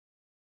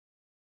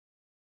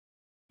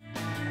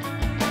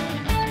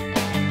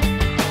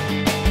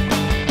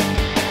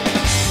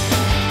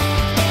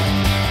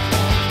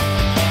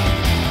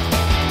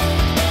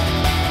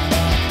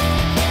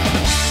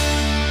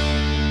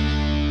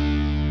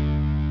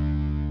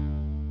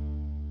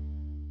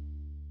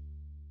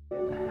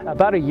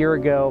About a year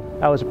ago,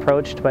 I was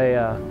approached by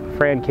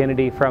Fran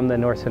Kennedy from the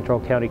North Central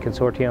County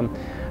Consortium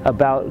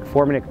about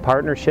forming a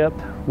partnership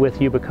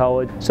with Yuba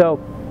College.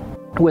 So,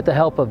 with the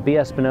help of B.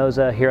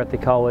 Espinoza here at the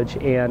college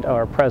and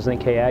our president,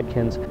 Kay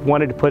Adkins,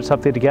 wanted to put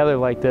something together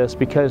like this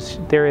because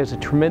there is a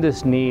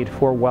tremendous need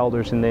for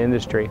welders in the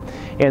industry,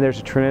 and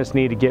there's a tremendous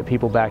need to get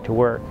people back to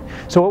work.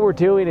 So what we're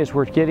doing is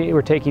we're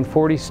taking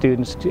 40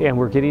 students and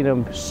we're getting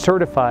them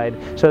certified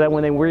so that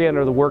when they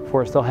re-enter the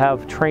workforce, they'll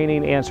have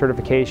training and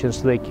certifications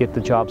so they can get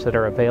the jobs that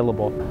are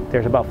available.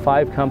 There's about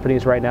 5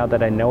 companies right now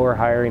that I know are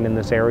hiring in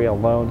this area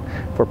alone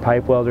for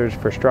pipe welders,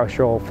 for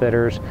structural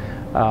fitters,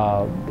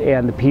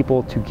 and the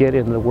people to get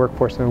into the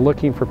workforce. And they're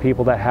looking for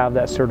people that have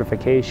that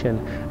certification,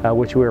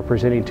 which we are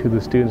presenting to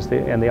the students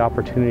and the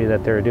opportunity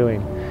that they're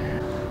doing.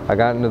 I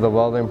got into the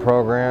welding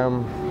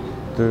program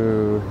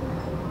through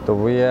the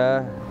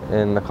WIA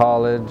in the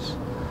college.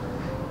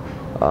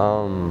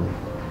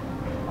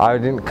 I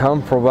didn't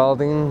come for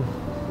welding.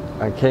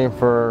 I came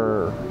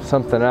for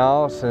something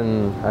else,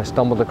 and I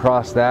stumbled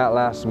across that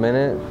last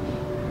minute.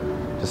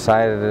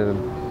 Decided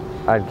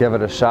I'd give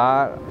it a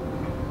shot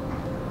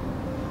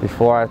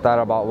before I thought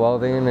about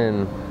welding,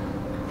 and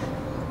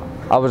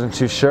I wasn't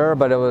too sure,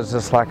 but it was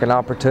just like an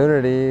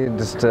opportunity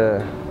just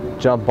to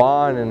jump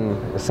on, and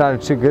it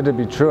sounded too good to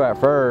be true at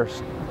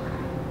first,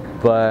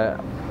 but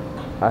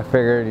I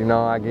figured, you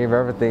know, I gave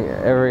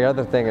every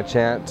other thing a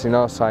chance, you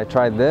know, so I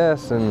tried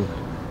this and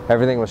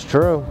everything was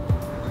true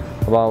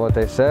about what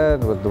they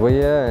said with the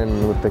WIA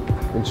and with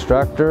the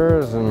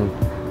instructors and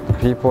the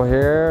people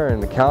here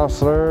and the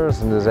counselors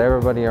and just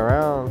everybody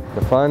around.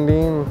 The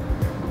funding,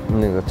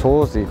 and the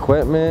tools, the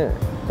equipment,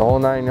 the whole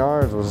 9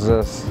 yards was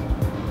just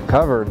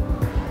covered.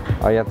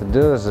 All you have to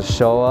do is just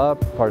show up,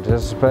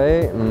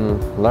 participate, and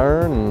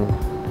learn,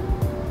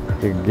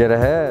 and you get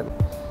ahead.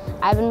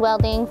 I've been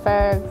welding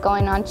for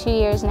going on 2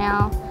 years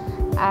now.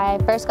 I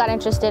first got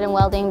interested in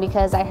welding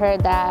because I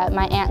heard that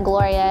my Aunt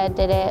Gloria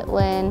did it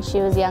when she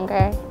was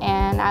younger,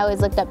 and I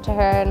always looked up to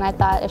her and I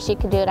thought if she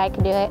could do it, I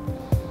could do it.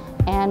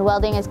 And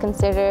welding is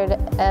considered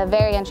a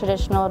very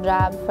untraditional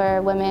job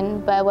for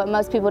women, but what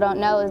most people don't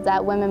know is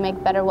that women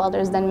make better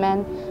welders than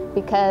men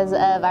because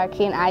of our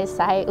keen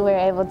eyesight. We're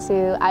able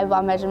to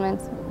eyeball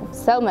measurements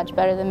so much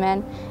better than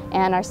men,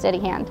 and our steady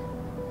hand.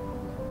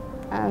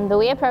 The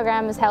WIA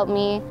program has helped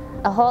me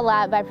a whole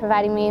lot by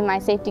providing me my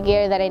safety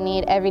gear that I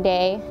need every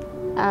day.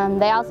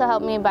 They also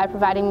help me by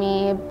providing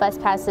me bus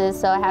passes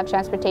so I have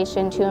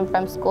transportation to and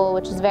from school,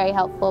 which is very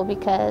helpful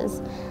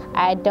because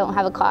I don't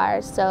have a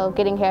car, so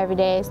getting here every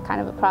day is kind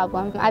of a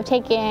problem. I've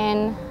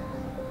taken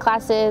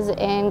classes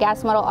in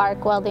gas metal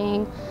arc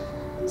welding,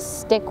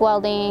 stick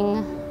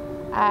welding,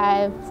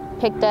 I've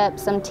picked up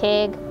some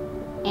TIG,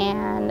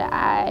 and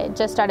I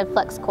just started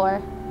flux core.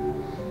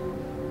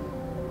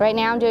 Right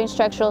now I'm doing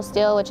structural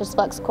steel, which is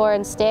flux core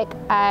and stick.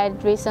 I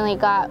recently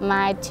got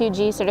my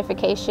 2G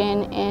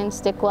certification in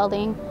stick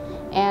welding,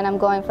 and I'm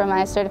going for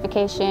my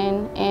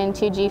certification in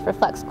 2G for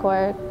flux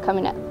core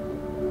coming up.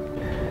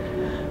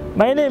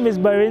 My name is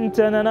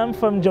Barrington and I'm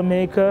from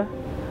Jamaica,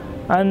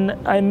 and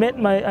I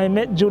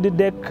met Judy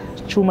Deck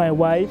through my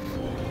wife,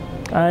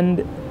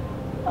 and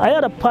I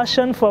had a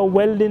passion for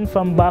welding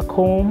from back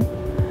home,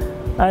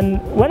 and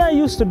when I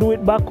used to do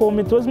it back home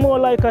it was more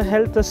like a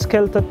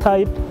helter-skelter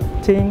type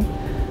thing,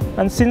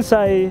 and since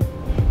I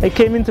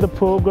came into the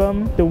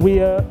program, the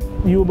WIA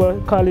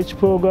Yuba College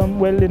program,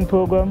 welding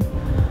program,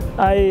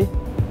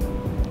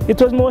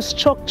 it was more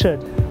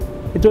structured.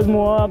 It was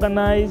more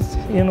organized,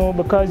 you know,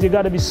 because you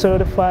got to be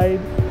certified,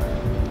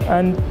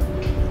 and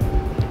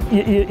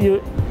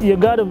you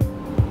got to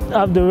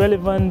have the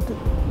relevant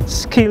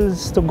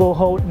skills to go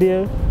out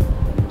there.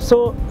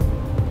 So,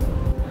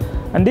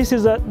 and this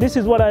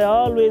is what I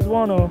always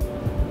want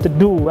to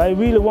do. I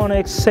really want to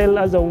excel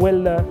as a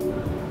welder,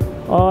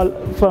 all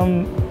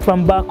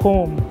from back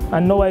home,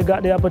 and now I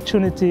got the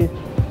opportunity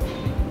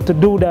to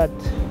do that.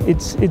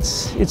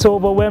 It's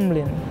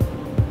overwhelming.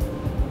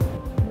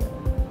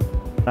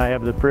 I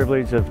have the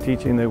privilege of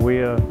teaching the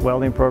WIA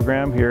welding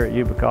program here at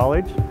Yuba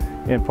College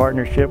in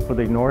partnership with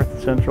the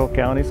North Central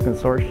Counties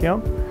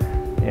Consortium,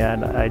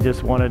 and I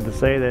just wanted to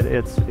say that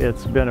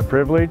it's been a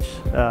privilege.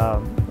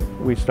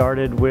 We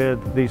started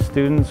with these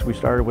students, we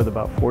started with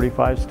about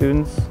 45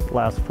 students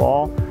last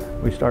fall.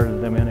 We started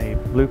them in a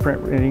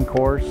blueprint reading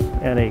course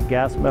and a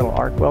gas metal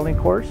arc welding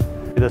course.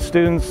 The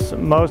students,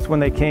 when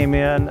they came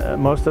in,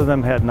 most of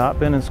them had not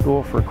been in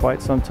school for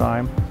quite some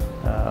time.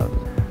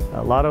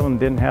 A lot of them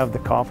didn't have the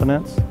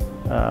confidence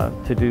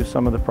to do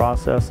some of the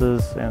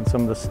processes and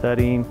some of the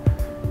studying.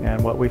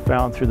 And what we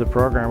found through the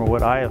program, or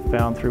what I have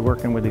found through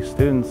working with these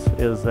students,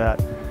 is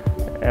that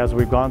as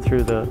we've gone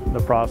through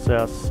the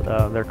process,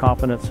 their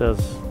confidence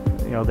has,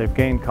 you know, they've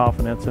gained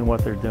confidence in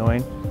what they're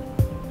doing.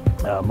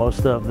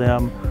 Most of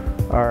them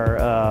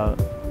are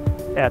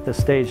at the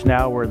stage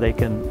now where they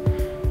can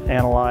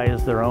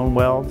analyze their own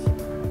welds,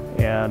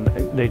 and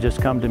they just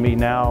come to me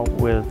now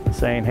with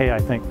saying, hey, I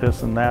think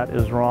this and that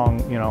is wrong,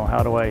 you know,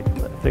 how do I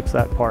fix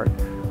that part?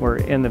 Where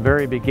in the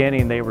very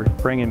beginning they were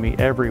bringing me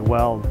every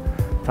weld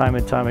time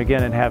and time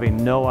again and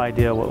having no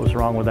idea what was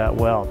wrong with that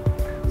weld.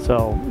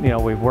 So, you know,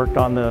 we've worked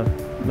on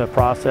the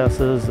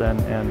processes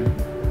and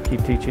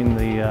keep teaching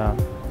the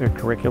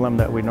curriculum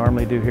that we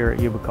normally do here at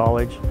Yuba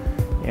College.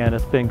 And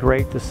it's been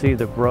great to see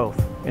the growth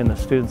in the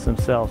students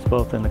themselves,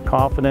 both in the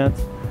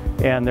confidence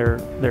and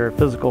their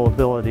physical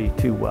ability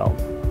to weld.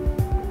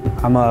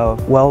 I'm a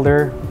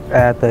welder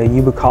at the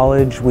Yuba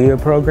College WEA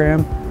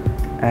program,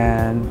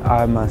 and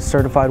I'm a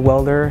certified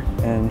welder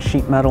in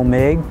sheet metal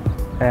MIG,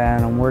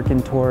 and I'm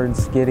working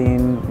towards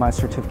getting my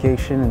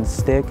certification in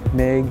stick,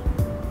 MIG,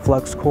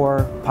 flux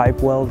core,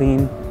 pipe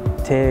welding,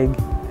 TIG,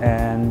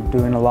 and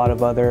doing a lot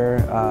of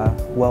other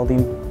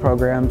welding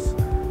programs.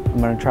 I'm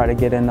going to try to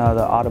get into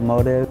the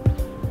automotive.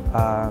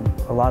 A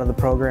lot of the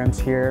programs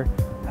here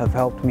have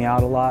helped me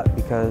out a lot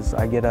because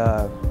I get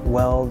to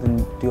weld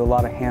and do a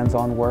lot of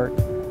hands-on work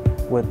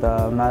with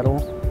metal.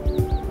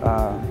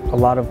 A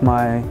lot of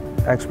my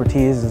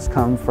expertise has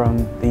come from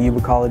the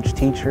Yuba College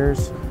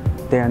teachers,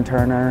 Dan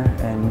Turner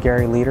and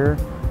Gary Leader.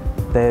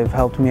 They've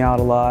helped me out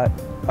a lot,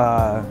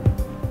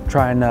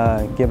 trying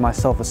to get my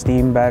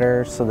self-esteem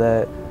better so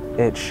that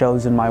it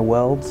shows in my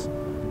welds.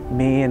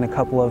 Me and a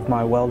couple of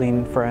my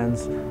welding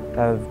friends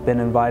have been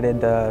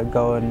invited to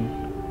go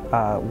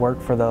and work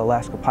for the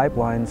Alaska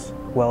Pipelines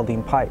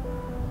welding pipe.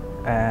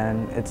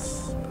 And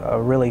it's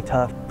a really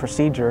tough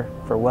procedure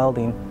for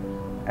welding,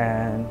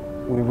 and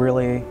we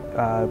really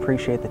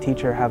appreciate the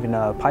teacher having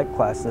a pipe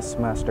class this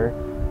semester,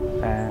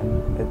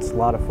 and it's a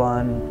lot of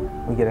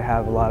fun. We get to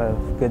have a lot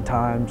of good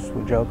times.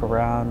 We joke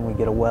around, we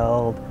get to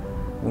weld,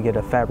 we get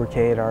to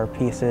fabricate our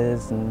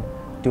pieces and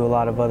do a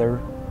lot of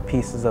other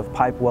pieces of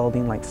pipe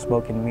welding like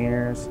smoke and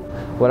mirrors.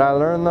 What I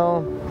learned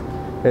though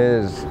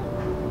is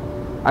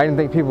I didn't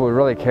think people would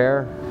really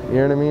care, you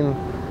know what I mean?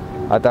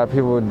 I thought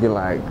people would be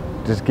like,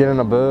 just get in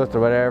a booth or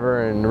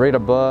whatever and read a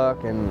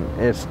book, and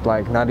it's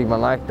like not even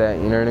like that,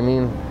 you know what I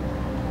mean?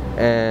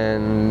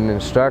 And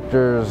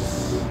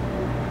instructors,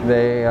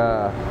 they've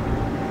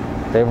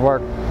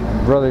worked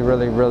really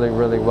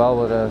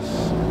well with us,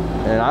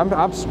 and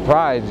I'm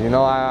surprised, you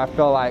know. I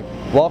feel like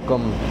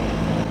welcome.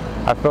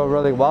 I feel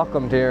really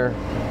welcomed here,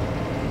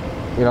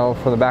 you know,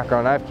 from the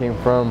background I've came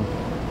from.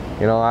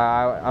 You know,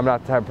 I'm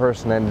not the type of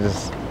person that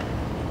just,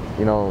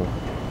 you know,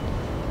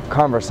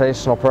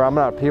 conversational person. I'm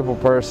not a people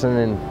person,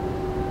 and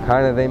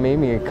kind of they made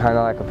me kind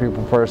of like a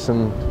people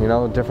person, you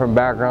know, different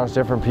backgrounds,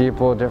 different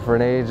people,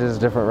 different ages,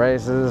 different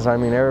races. I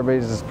mean,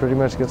 everybody just pretty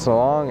much gets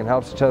along and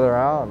helps each other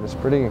out. It's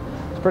pretty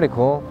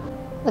cool.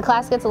 The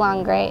class gets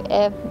along great.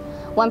 If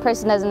one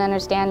person doesn't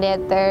understand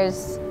it,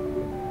 there's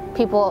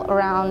people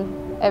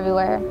around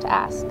everywhere to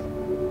ask.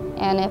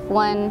 And if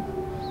one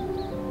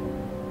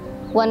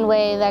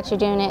way that you're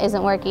doing it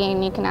isn't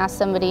working, you can ask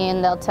somebody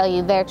and they'll tell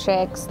you their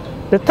tricks.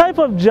 The type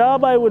of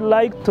job I would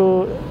like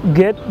to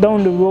get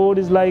down the road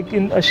is like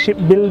in a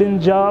shipbuilding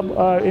job,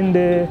 or in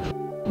the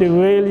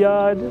rail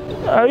yard,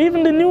 or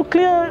even the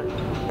nuclear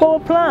power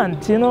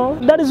plant, you know.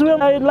 That is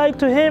where I'd like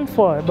to aim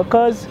for,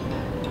 because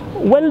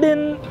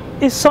welding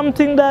is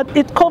something that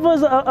it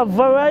covers a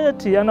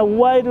variety and a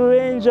wide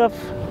range of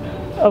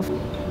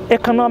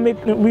economic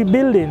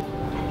rebuilding.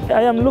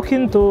 I am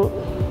looking to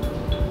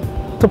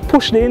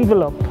push the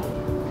envelope.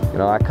 You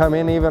know, I come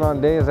in even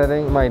on days that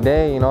ain't my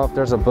day. You know, if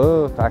there's a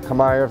booth, I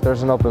come out here. If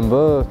there's an open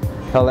booth,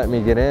 he'll let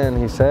me get in.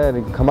 He said,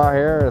 come out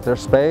here, if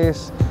there's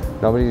space,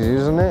 nobody's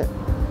using it,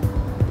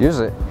 use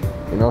it.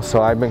 You know,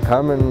 so I've been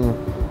coming.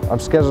 I'm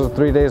scheduled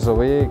 3 days a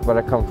week, but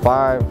I come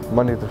 5,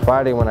 Monday through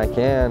Friday when I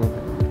can.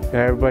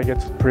 Yeah, everybody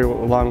gets pretty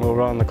along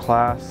well in the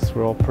class.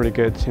 We're all pretty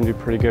good, seem to be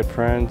pretty good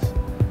friends.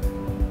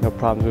 No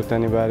problems with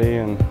anybody,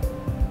 and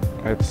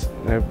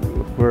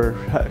we're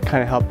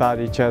kind of help out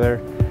each other.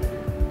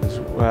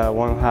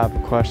 One will have a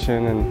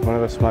question, and one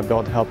of us might be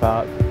able to help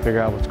out, figure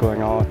out what's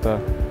going on with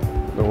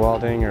the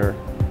welding, or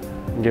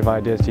give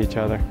ideas to each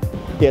other.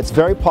 It's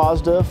very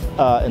positive.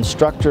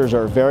 Instructors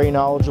are very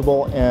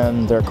knowledgeable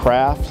in their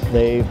craft.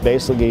 They've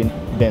basically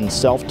been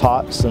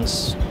self-taught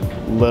since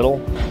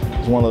little.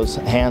 It's one of those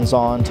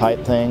hands-on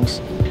type things.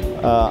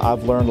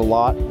 I've learned a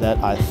lot that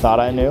I thought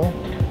I knew,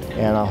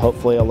 and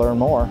hopefully I'll learn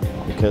more,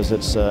 because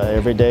it's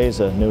every day is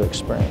a new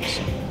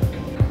experience.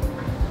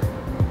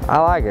 I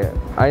like it.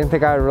 I didn't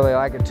think I'd really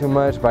like it too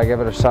much, but I give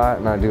it a shot,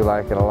 and I do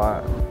like it a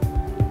lot.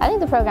 I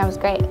think the program is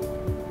great.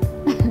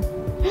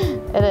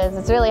 It is.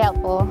 It's really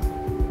helpful.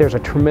 There's a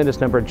tremendous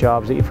number of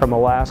jobs from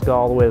Alaska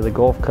all the way to the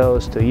Gulf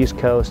Coast to the East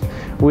Coast.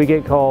 We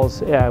get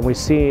calls, we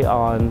see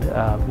on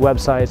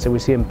websites and we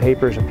see in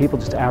papers of people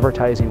just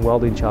advertising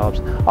welding jobs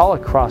all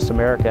across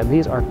America. And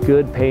these are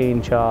good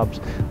paying jobs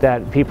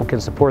that people can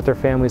support their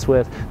families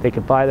with. They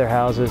can buy their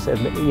houses, and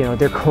you know,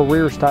 they're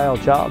career style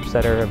jobs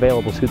that are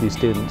available to these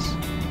students.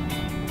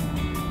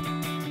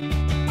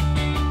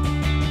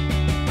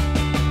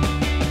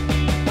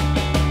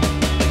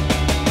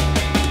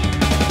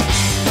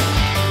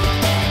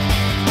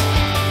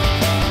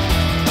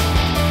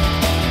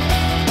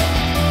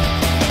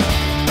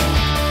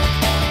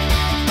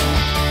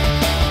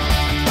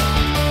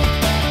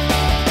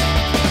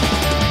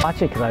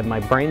 Because my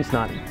brain's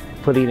not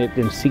putting it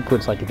in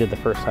sequence like it did the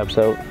first time.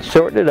 So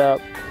shorten it up,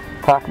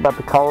 talk about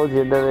the college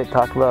end of it,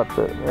 talk about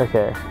the,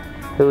 okay.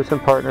 who it's in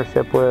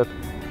partnership with.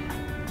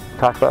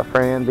 Talk about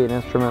Fran being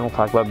instrumental,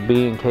 talk about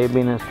B&K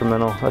being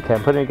instrumental. Okay,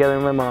 I'm putting it together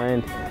in my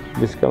mind.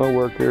 Discover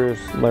workers,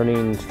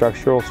 learning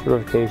structural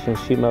certifications,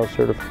 sheet metal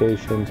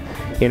certifications,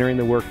 entering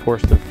the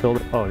workforce to fill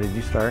the... Oh, did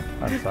you start?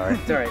 I'm sorry.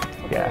 It's all right.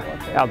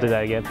 Yeah, I'll do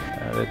that again.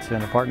 It's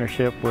in a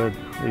partnership with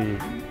the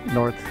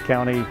North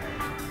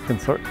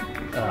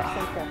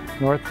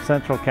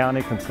Central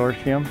County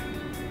Consortium.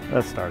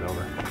 Let's start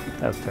over.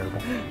 That was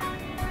terrible.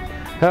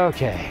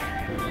 Okay.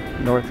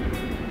 North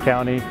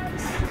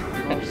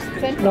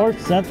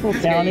Central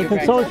County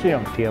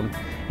Consortium.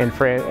 And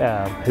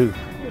Fran, who?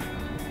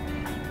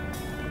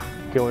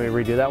 Do you want me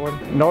to redo that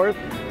one? North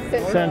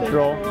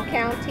Central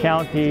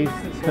County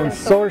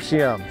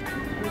Consortium.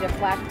 Need a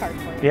flashcard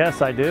for you.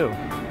 Yes, I do.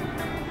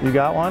 You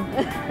got one?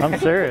 I'm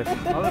serious.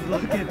 I was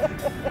looking.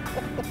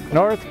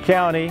 North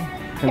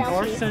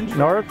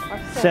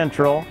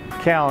Central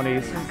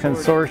Counties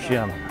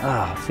Consortium.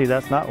 Ah, see,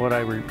 that's not what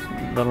I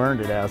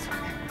learned it as.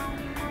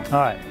 All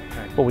right.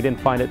 Well, we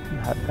didn't find it.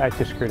 I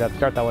just screwed up.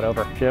 Start that one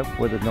over.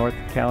 With the North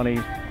County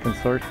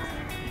Consortium.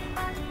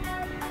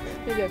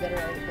 Maybe I better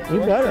write it down. You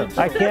better.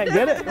 I can't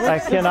get it. I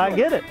cannot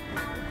get it.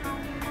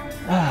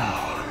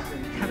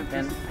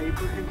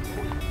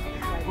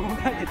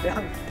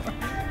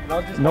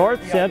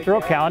 North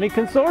Central County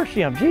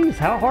Consortium. Geez,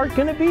 how hard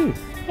can it be?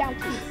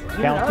 Counties.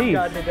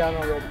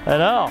 I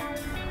know.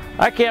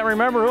 I can't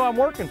remember who I'm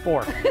working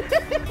for.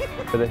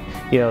 The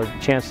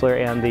Chancellor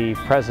and the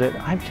President.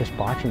 I'm just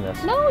botching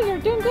this. No, you're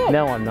doing good.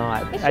 No, I'm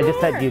not. Yes, I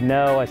just you said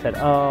are. I said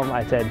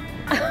I said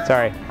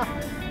sorry.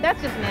 That's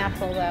just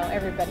natural, though.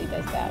 Everybody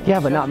does that. Yeah,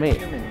 but not me.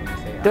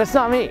 That's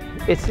not me.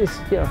 It's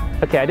just,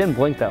 okay, I didn't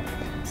blink though.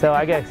 So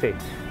I gotta see.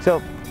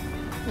 So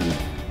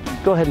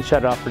go ahead and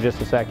shut it off for just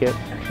a second.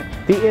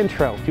 The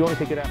intro. Do you want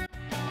me to take it out?